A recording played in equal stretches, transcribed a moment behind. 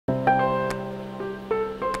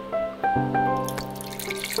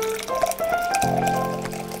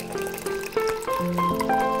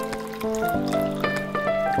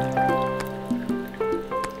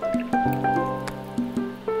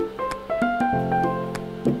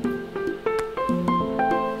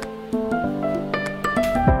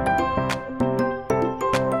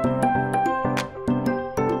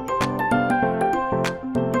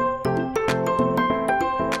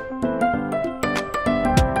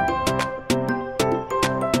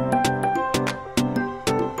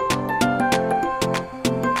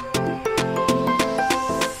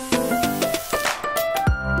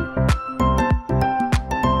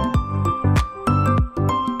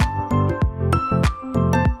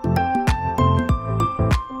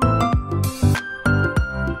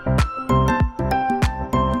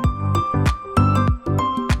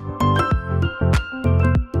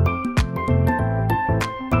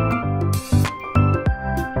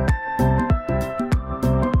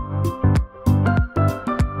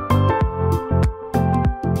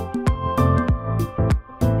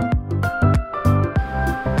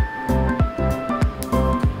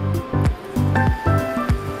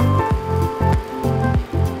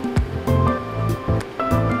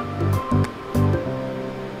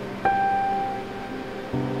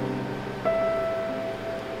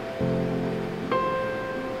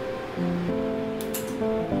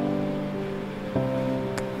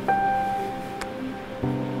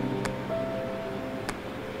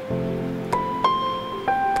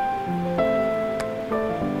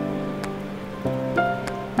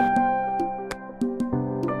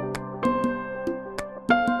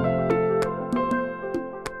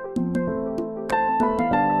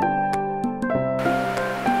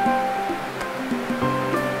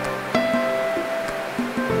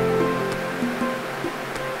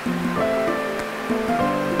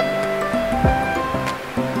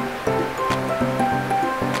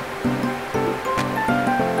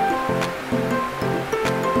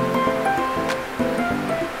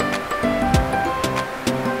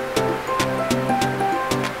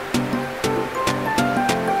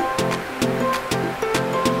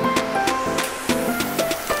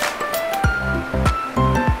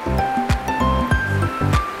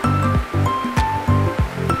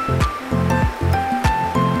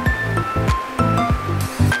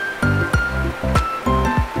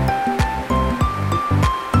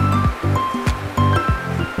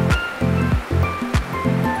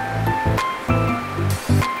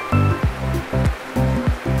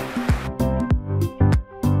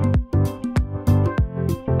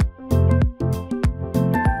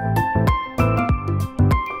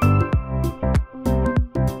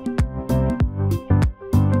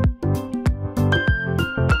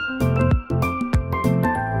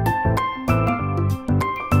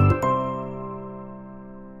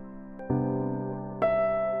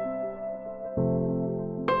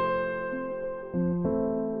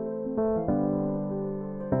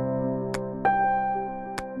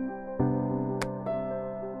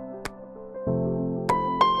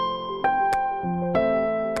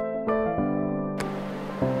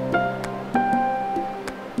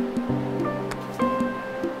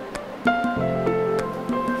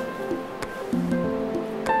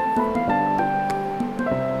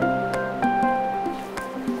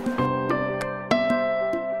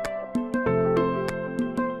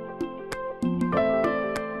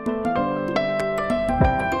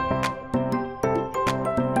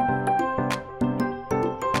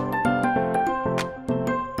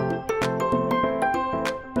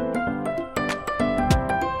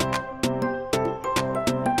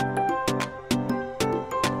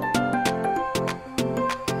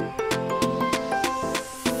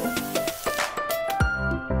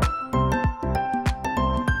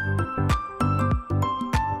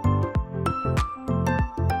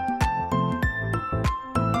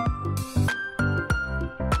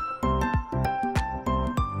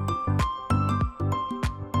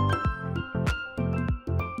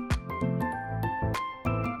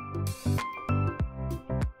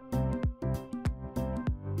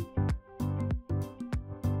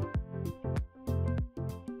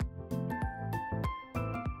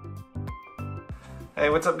Hey,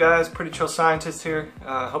 what's up guys? Pretty Chill Scientist here.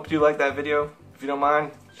 Hope you like that video. If you don't mind,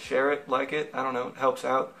 share it, like it. I don't know, it helps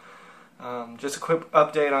out. Just a quick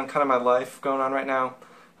update on kind of my life going on right now.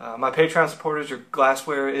 My Patreon supporters, your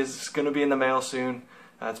glassware is going to be in the mail soon.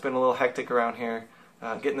 It's been a little hectic around here,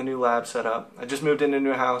 getting the new lab set up. I just moved into a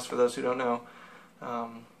new house, for those who don't know.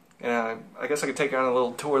 And I guess I could take you on a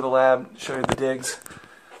little tour of the lab, show you the digs.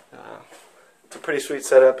 It's a pretty sweet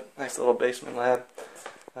setup, nice little basement lab.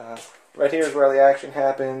 Right here is where the action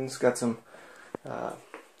happens. Got some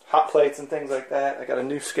hot plates and things like that. I got a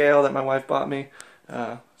new scale that my wife bought me,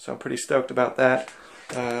 so I'm pretty stoked about that.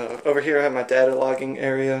 Over here I have my data logging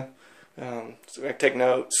area, so I can take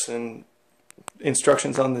notes and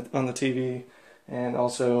instructions on the TV, and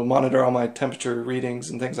also monitor all my temperature readings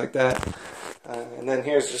and things like that. And then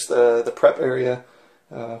here's just the prep area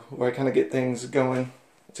where I kind of get things going.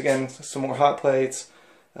 It's again some more hot plates.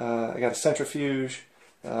 I got a centrifuge.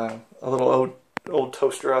 A little old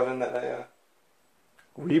toaster oven that I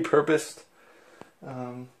repurposed,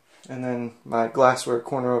 and then my glassware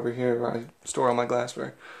corner over here where I store all my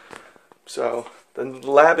glassware. So the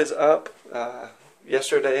lab is up.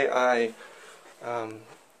 Yesterday I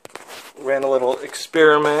ran a little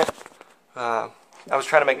experiment. I was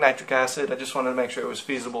trying to make nitric acid. I just wanted to make sure it was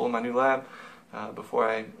feasible in my new lab before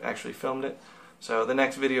I actually filmed it. So the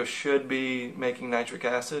next video should be making nitric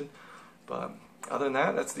acid, but other than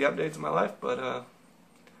that, that's the updates of my life, but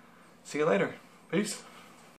see you later. Peace.